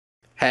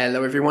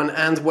Hello everyone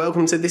and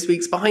welcome to this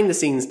week's behind the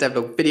scenes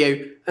devlog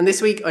video, and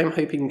this week I'm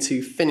hoping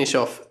to finish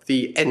off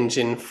the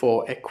engine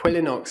for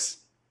Equilinox.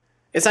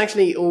 It's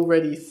actually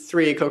already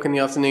 3 o'clock in the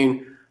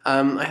afternoon.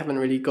 I haven't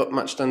really got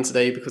much done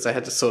today because I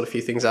had to sort a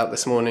few things out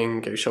this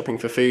morning, go shopping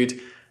for food,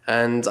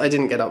 and I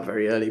didn't get up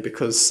very early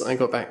because I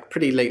got back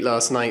pretty late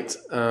last night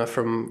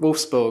from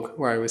Wolfsburg,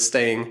 where I was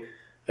staying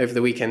over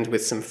the weekend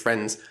with some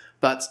friends.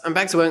 But I'm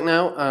back to work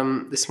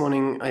now. This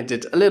morning I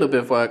did a little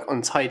bit of work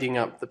on tidying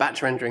up the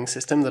batch rendering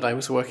system that I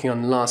was working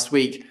on last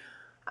week,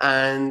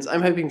 and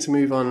I'm hoping to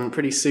move on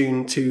pretty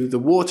soon to the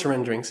water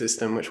rendering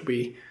system, which will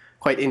be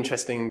quite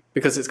interesting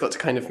because it's got to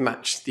kind of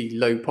match the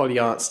low poly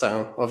art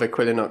style of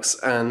Equilinox,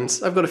 and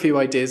I've got a few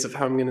ideas of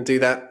how I'm going to do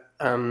that.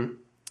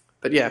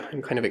 But yeah,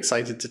 I'm kind of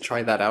excited to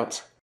try that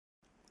out.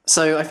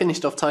 So I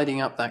finished off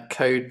tidying up that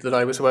code that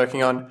I was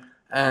working on,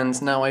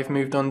 and now I've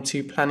moved on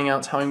to planning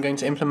out how I'm going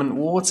to implement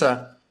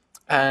water.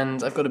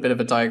 And I've got a bit of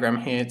a diagram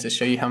here to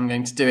show you how I'm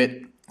going to do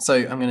it. So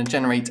I'm going to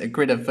generate a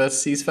grid of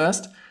vertices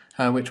first,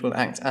 which will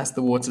act as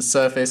the water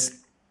surface.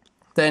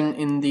 Then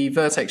in the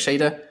vertex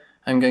shader,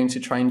 I'm going to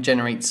try and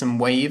generate some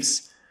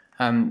waves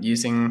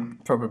using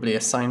probably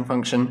a sine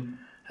function.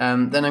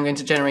 Then I'm going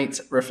to generate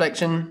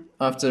reflection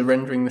after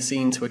rendering the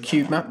scene to a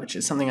cube map, which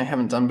is something I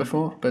haven't done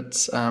before,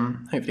 but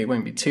hopefully it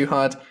won't be too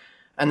hard.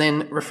 And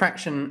then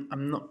refraction,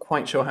 I'm not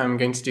quite sure how I'm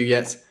going to do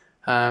yet,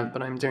 but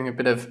I'm doing a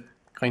bit of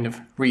kind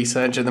of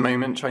research at the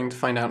moment, trying to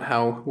find out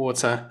how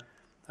water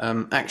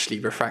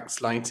actually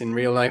refracts light in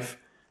real life,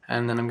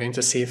 and then I'm going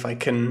to see if I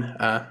can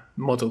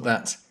model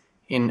that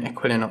in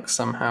Equilinox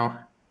somehow.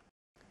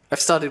 I've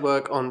started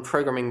work on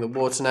programming the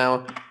water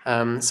now,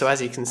 so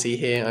as you can see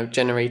here I've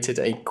generated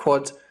a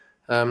quad,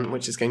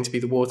 which is going to be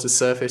the water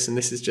surface, and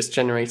this is just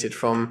generated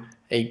from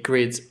a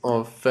grid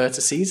of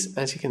vertices,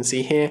 as you can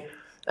see here,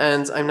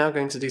 and I'm now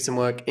going to do some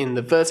work in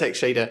the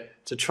vertex shader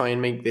to try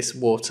and make this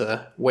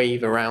water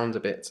wave around a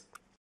bit.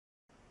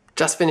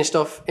 Just finished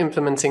off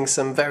implementing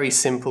some very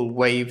simple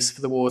waves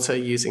for the water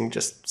using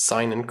just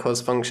sine and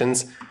cos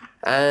functions,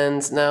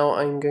 and now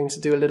I'm going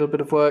to do a little bit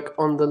of work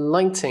on the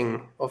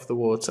lighting of the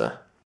water.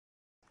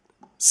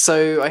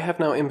 So I have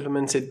now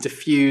implemented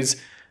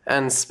diffuse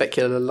and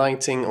specular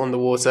lighting on the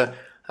water,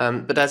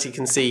 but as you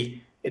can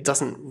see it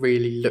doesn't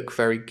really look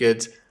very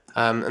good,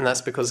 and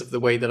that's because of the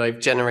way that I've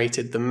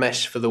generated the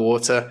mesh for the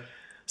water.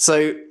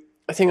 So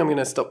I think I'm going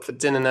to stop for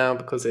dinner now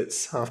because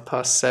it's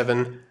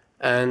 7:30.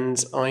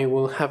 And I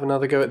will have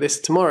another go at this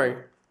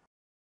tomorrow.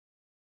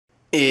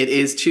 It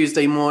is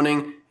Tuesday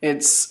morning.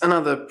 It's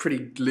another pretty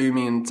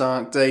gloomy and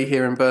dark day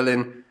here in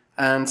Berlin,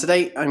 and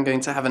today I'm going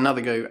to have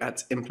another go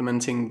at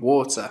implementing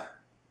water.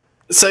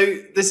 So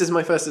this is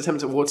my first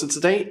attempt at water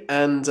today,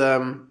 and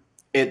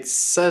it's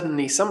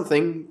certainly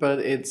something, but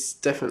it's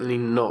definitely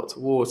not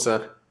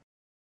water.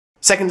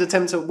 Second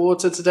attempt at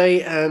water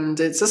today, and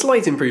it's a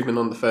slight improvement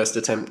on the first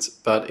attempt,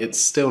 but it's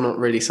still not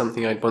really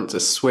something I'd want to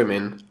swim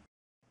in.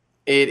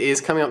 It is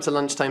coming up to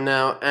lunchtime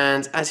now,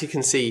 and as you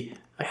can see,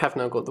 I have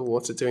now got the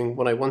water doing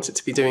what I want it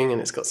to be doing,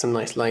 and it's got some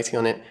nice lighting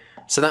on it,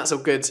 so that's all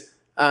good.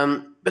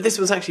 But this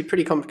was actually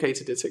pretty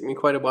complicated. It took me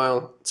quite a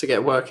while to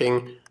get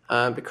working,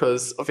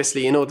 because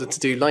obviously in order to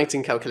do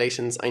lighting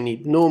calculations I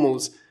need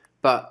normals,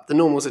 but the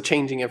normals are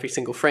changing every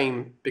single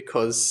frame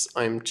because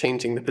I'm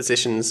changing the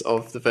positions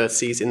of the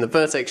vertices in the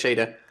vertex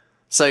shader.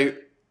 So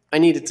I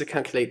needed to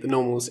calculate the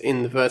normals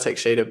in the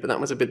vertex shader, but that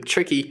was a bit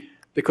tricky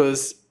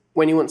because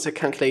when you want to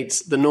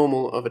calculate the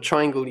normal of a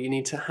triangle, you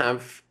need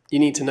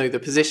to know the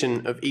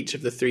position of each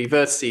of the 3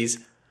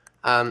 vertices,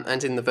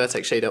 and in the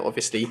vertex shader,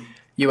 obviously,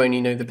 you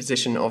only know the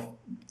position of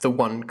the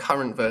one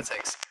current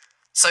vertex.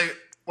 So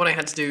what I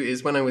had to do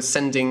is when I was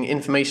sending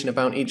information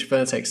about each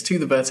vertex to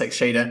the vertex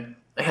shader,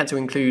 I had to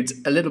include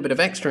a little bit of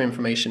extra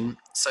information.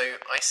 So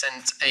I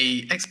sent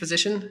a x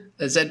position,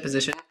 a z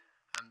position,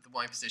 and the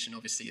y position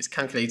obviously is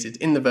calculated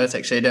in the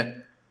vertex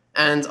shader,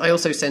 and I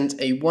also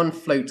sent a one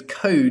float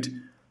code.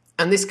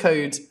 And this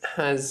code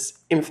has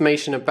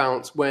information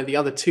about where the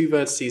other 2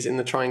 vertices in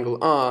the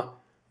triangle are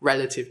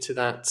relative to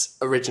that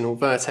original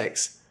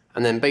vertex.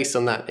 And then based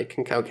on that, it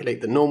can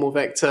calculate the normal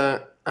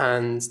vector,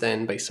 and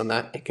then based on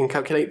that, it can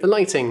calculate the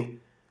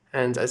lighting.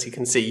 And as you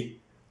can see,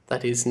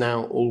 that is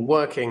now all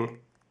working.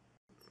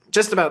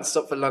 Just about to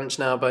stop for lunch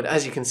now, but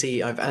as you can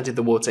see, I've added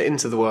the water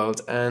into the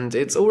world, and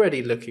it's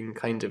already looking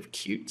kind of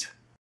cute.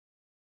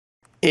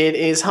 It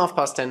is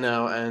 10:30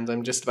 now, and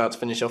I'm just about to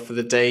finish off for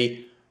the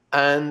day.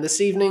 And this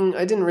evening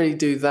I didn't really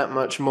do that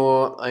much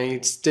more.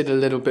 I did a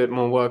little bit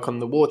more work on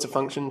the water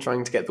function,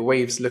 trying to get the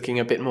waves looking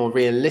a bit more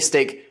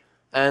realistic.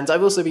 And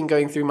I've also been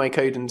going through my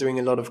code and doing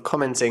a lot of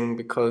commenting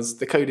because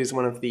the code is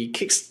one of the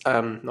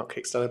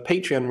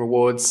Patreon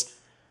rewards,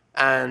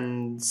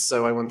 and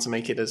so I want to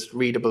make it as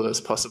readable as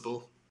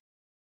possible.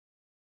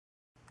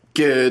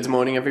 Good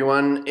morning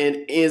everyone.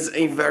 It is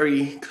a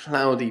very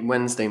cloudy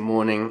Wednesday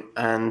morning,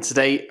 and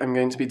today I'm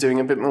going to be doing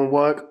a bit more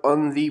work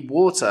on the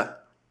water.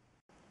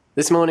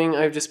 This morning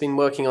I've just been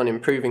working on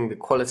improving the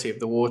quality of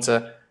the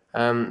water.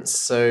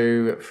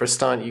 So for a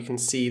start you can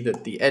see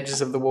that the edges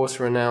of the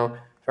water are now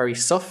very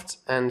soft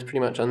and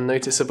pretty much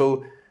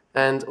unnoticeable.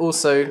 And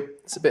also,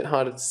 it's a bit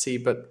harder to see,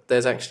 but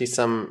there's actually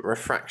some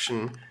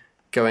refraction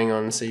going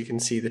on, so you can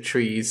see the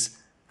trees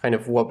kind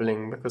of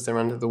wobbling because they're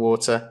under the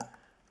water.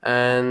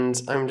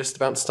 And I'm just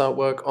about to start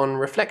work on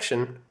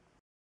reflection.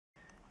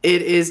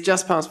 It is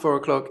just past 4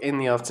 o'clock in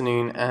the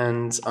afternoon,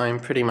 and I'm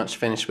pretty much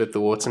finished with the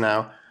water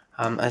now.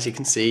 As you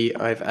can see,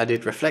 I've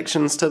added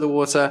reflections to the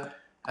water,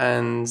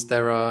 and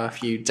there are a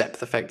few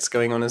depth effects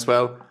going on as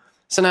well.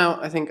 So now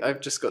I think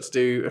I've just got to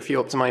do a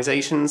few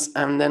optimizations,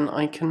 and then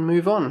I can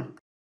move on.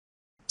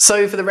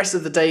 So for the rest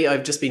of the day,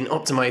 I've just been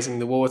optimizing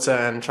the water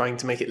and trying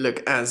to make it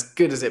look as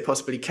good as it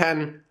possibly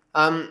can.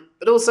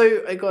 But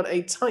also, I got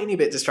a tiny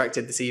bit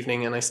distracted this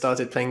evening and I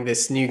started playing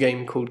this new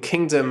game called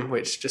Kingdom,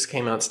 which just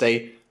came out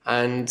today.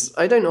 And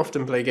I don't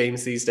often play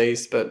games these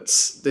days, but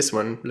this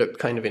one looked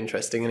kind of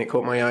interesting and it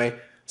caught my eye,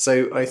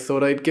 so I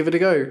thought I'd give it a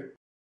go.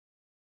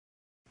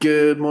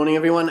 Good morning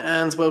everyone,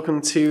 and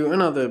welcome to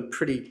another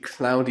pretty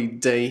cloudy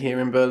day here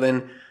in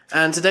Berlin.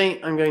 And today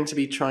I'm going to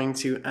be trying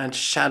to add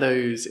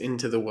shadows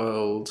into the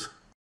world.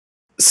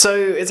 So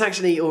it's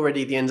actually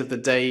already the end of the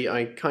day.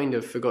 I kind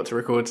of forgot to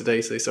record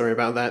today, so sorry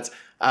about that.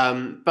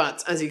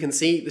 But as you can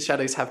see, the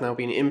shadows have now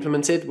been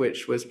implemented,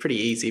 which was pretty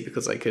easy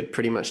because I could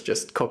pretty much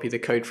just copy the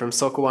code from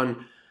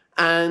Soccer1.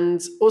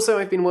 And also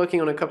I've been working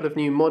on a couple of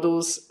new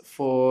models,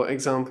 for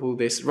example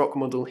this rock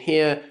model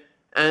here,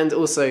 and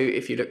also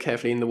if you look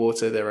carefully in the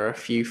water there are a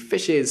few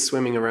fishes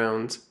swimming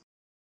around.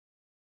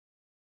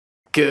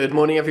 Good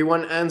morning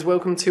everyone, and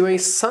welcome to a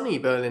sunny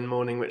Berlin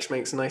morning, which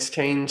makes a nice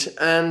change.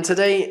 And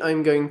today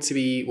I'm going to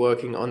be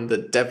working on the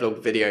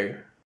devlog video.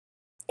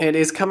 It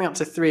is coming up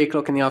to 3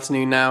 o'clock in the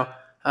afternoon now.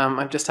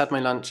 I've just had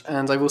my lunch,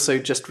 and I've also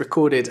just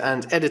recorded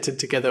and edited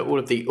together all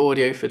of the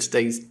audio for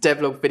today's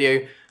devlog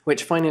video,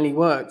 which finally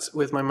worked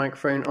with my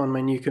microphone on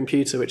my new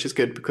computer, which is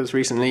good because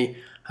recently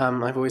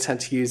I've always had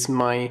to use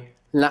my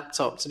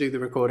laptop to do the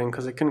recording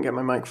because I couldn't get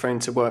my microphone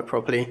to work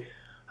properly.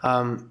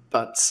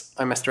 But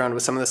I messed around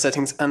with some of the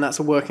settings and that's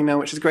all working now,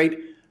 which is great.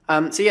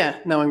 So yeah,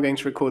 now I'm going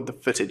to record the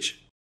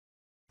footage.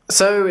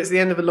 So it's the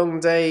end of a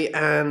long day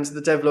and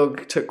the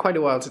devlog took quite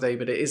a while today,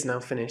 but it is now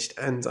finished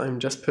and I'm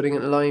just putting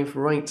it live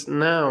right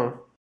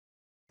now.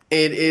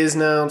 It is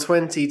now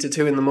 20 to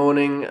 2 in the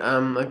morning.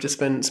 I've just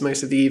spent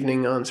most of the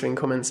evening answering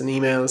comments and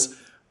emails,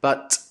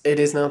 but it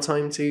is now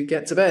time to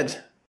get to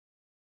bed.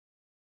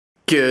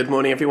 Good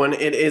morning everyone,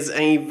 it is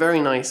a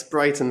very nice,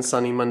 bright and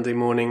sunny Monday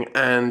morning,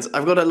 and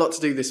I've got a lot to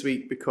do this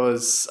week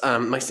because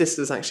my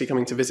sister's actually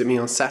coming to visit me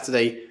on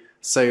Saturday,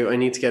 so I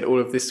need to get all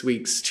of this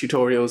week's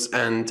tutorials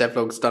and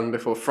devlogs done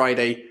before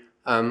Friday.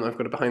 I've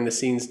got a behind the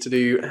scenes to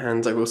do,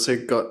 and I've also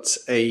got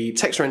a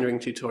text rendering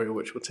tutorial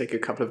which will take a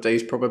couple of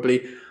days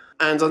probably.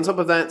 And on top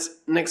of that,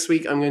 next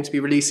week I'm going to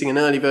be releasing an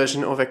early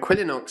version of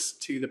Equilinox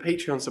to the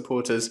Patreon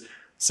supporters.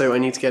 So I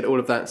need to get all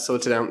of that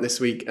sorted out this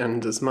week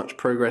and as much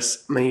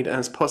progress made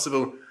as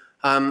possible.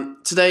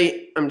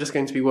 Today I'm just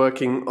going to be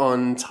working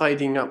on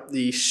tidying up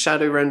the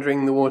shadow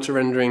rendering, the water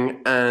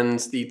rendering, and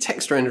the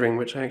text rendering,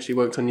 which I actually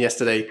worked on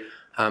yesterday,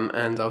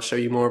 and I'll show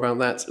you more about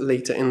that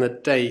later in the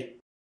day.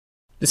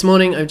 This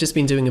morning I've just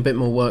been doing a bit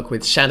more work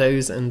with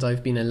shadows, and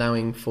I've been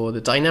allowing for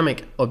the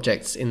dynamic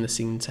objects in the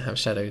scene to have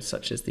shadows,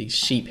 such as these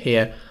sheep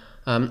here.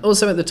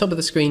 Also at the top of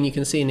the screen you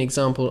can see an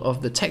example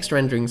of the text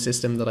rendering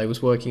system that I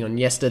was working on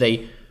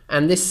yesterday,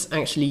 and this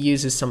actually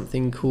uses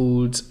something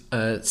called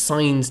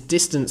signed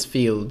distance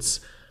fields,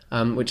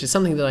 which is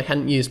something that I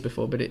hadn't used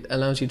before, but it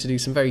allows you to do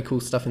some very cool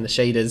stuff in the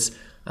shaders.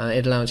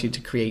 It allows you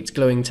to create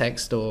glowing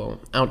text or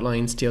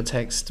outlines to your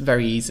text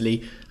very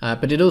easily,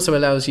 but it also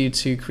allows you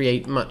to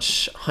create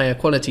much higher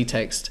quality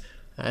text,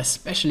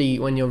 especially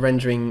when you're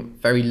rendering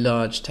very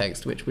large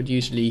text, which would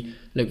usually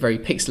look very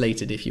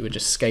pixelated if you were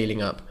just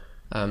scaling up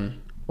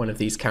one of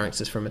these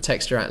characters from a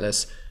texture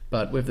atlas.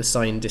 But with the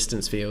signed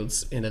distance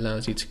fields, it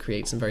allows you to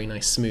create some very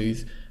nice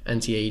smooth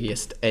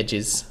anti-aliased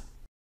edges.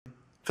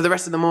 For the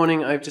rest of the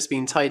morning, I've just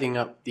been tidying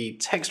up the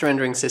text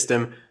rendering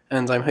system,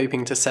 and I'm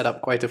hoping to set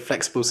up quite a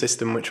flexible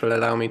system which will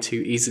allow me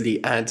to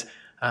easily add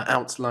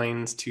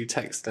outlines to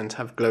text and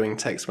have glowing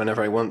text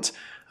whenever I want.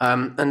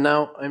 And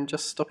now I'm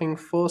just stopping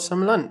for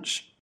some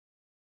lunch.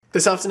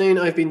 This afternoon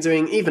I've been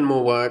doing even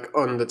more work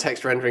on the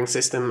text rendering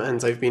system,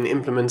 and I've been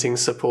implementing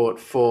support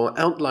for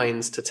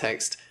outlines to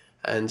text,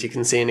 and you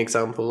can see an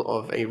example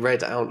of a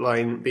red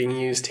outline being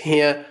used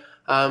here.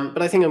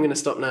 But I think I'm going to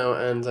stop now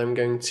and I'm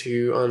going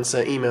to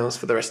answer emails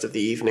for the rest of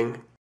the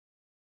evening.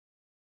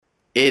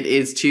 It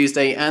is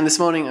Tuesday, and this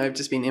morning I've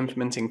just been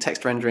implementing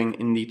text rendering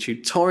in the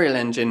tutorial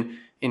engine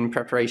in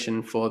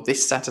preparation for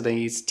this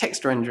Saturday's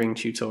text rendering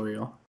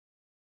tutorial.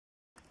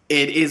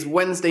 It is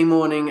Wednesday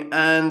morning,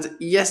 and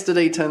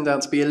yesterday turned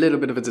out to be a little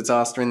bit of a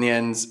disaster in the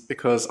end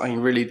because I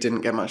really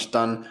didn't get much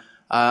done.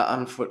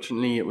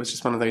 Unfortunately, it was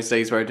just one of those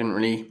days where I didn't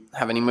really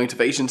have any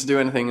motivation to do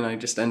anything, and I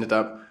just ended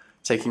up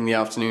taking the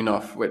afternoon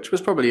off, which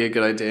was probably a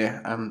good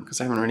idea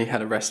because I haven't really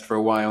had a rest for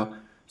a while.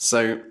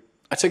 So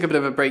I took a bit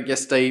of a break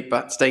yesterday,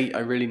 but today I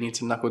really need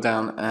to knuckle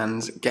down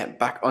and get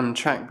back on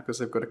track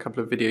because I've got a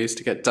couple of videos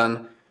to get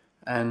done,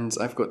 and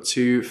I've got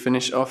to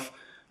finish off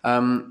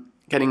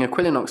getting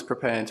Equilinox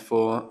prepared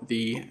for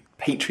the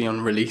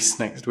Patreon release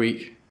next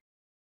week.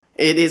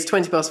 It is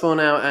 4:20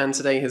 now, and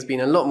today has been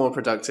a lot more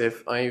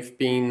productive. I've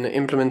been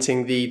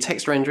implementing the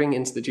text rendering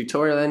into the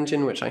tutorial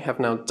engine, which I have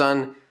now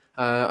done.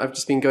 I've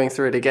just been going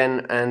through it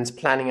again and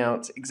planning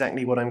out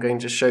exactly what I'm going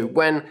to show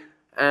when,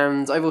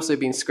 and I've also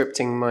been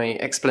scripting my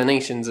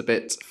explanations a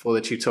bit for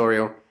the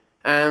tutorial.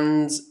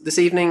 And this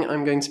evening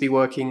I'm going to be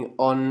working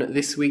on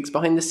this week's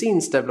behind the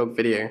scenes devlog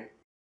video.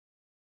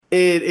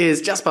 It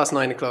is just past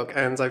 9 o'clock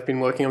and I've been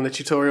working on the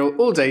tutorial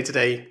all day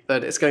today,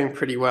 but it's going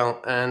pretty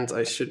well and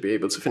I should be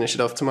able to finish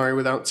it off tomorrow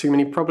without too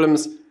many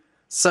problems.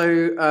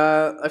 So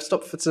I've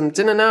stopped for some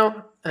dinner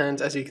now,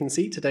 and as you can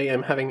see today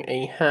I'm having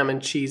a ham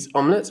and cheese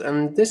omelette,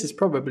 and this is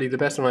probably the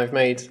best one I've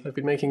made. I've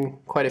been making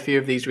quite a few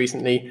of these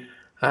recently,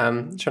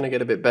 trying to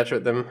get a bit better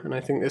at them, and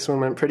I think this one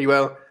went pretty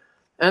well.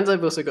 And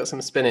I've also got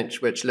some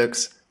spinach, which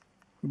looks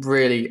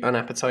really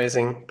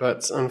unappetizing,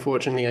 but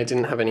unfortunately I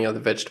didn't have any other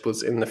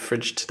vegetables in the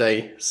fridge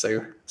today,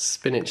 so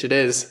spinach it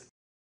is.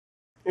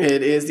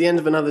 It is the end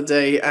of another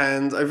day,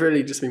 and I've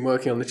really just been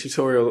working on the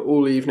tutorial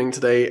all evening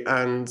today,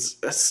 and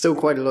there's still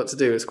quite a lot to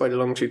do. It's quite a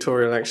long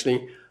tutorial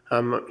actually,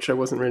 which I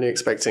wasn't really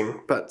expecting,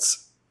 but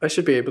I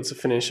should be able to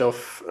finish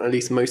off at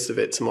least most of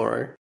it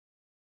tomorrow.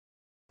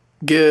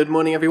 Good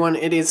morning everyone,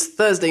 it is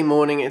Thursday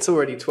morning, it's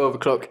already 12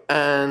 o'clock,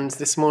 and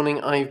this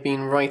morning I've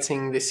been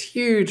writing this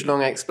huge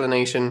long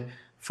explanation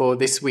for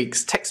this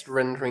week's text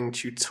rendering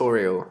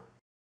tutorial.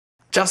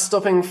 Just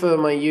stopping for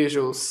my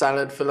usual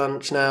salad for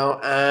lunch now,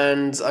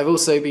 and I've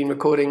also been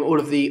recording all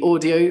of the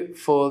audio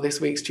for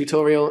this week's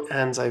tutorial,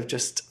 and I've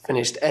just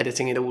finished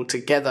editing it all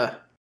together.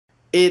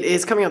 It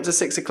is coming up to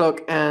 6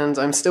 o'clock and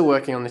I'm still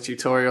working on the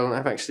tutorial.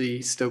 I've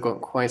actually still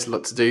got quite a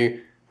lot to do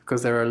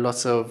because there are a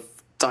lot of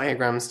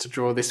diagrams to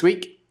draw this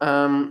week,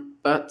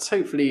 but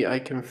hopefully I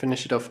can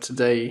finish it off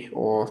today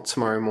or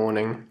tomorrow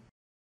morning.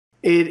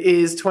 It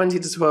is 20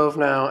 to 12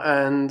 now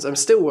and I'm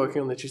still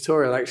working on the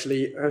tutorial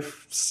actually.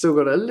 I've still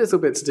got a little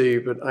bit to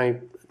do, but I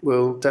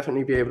will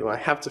definitely be able to, I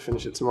have to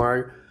finish it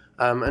tomorrow.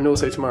 And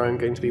also tomorrow I'm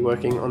going to be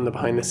working on the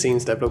behind the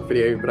scenes devlog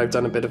video, but I've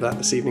done a bit of that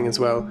this evening as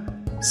well.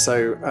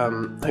 So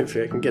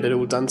hopefully I can get it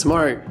all done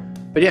tomorrow.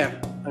 But yeah,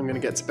 I'm going to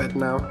get to bed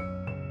now.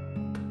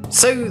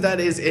 So that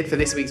is it for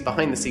this week's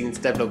behind the scenes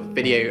devlog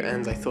video,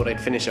 and I thought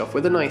I'd finish off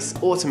with a nice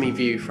autumny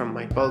view from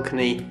my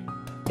balcony.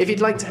 If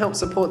you'd like to help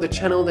support the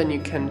channel, then you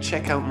can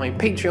check out my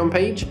Patreon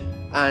page,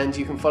 and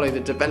you can follow the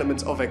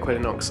development of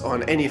Equilinox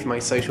on any of my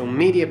social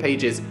media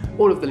pages.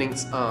 All of the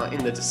links are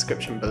in the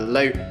description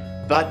below.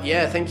 But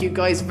yeah, thank you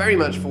guys very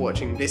much for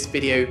watching this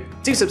video.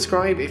 Do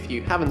subscribe if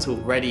you haven't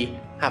already.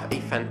 Have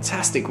a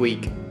fantastic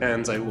week,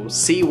 and I will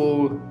see you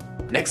all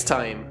next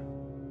time.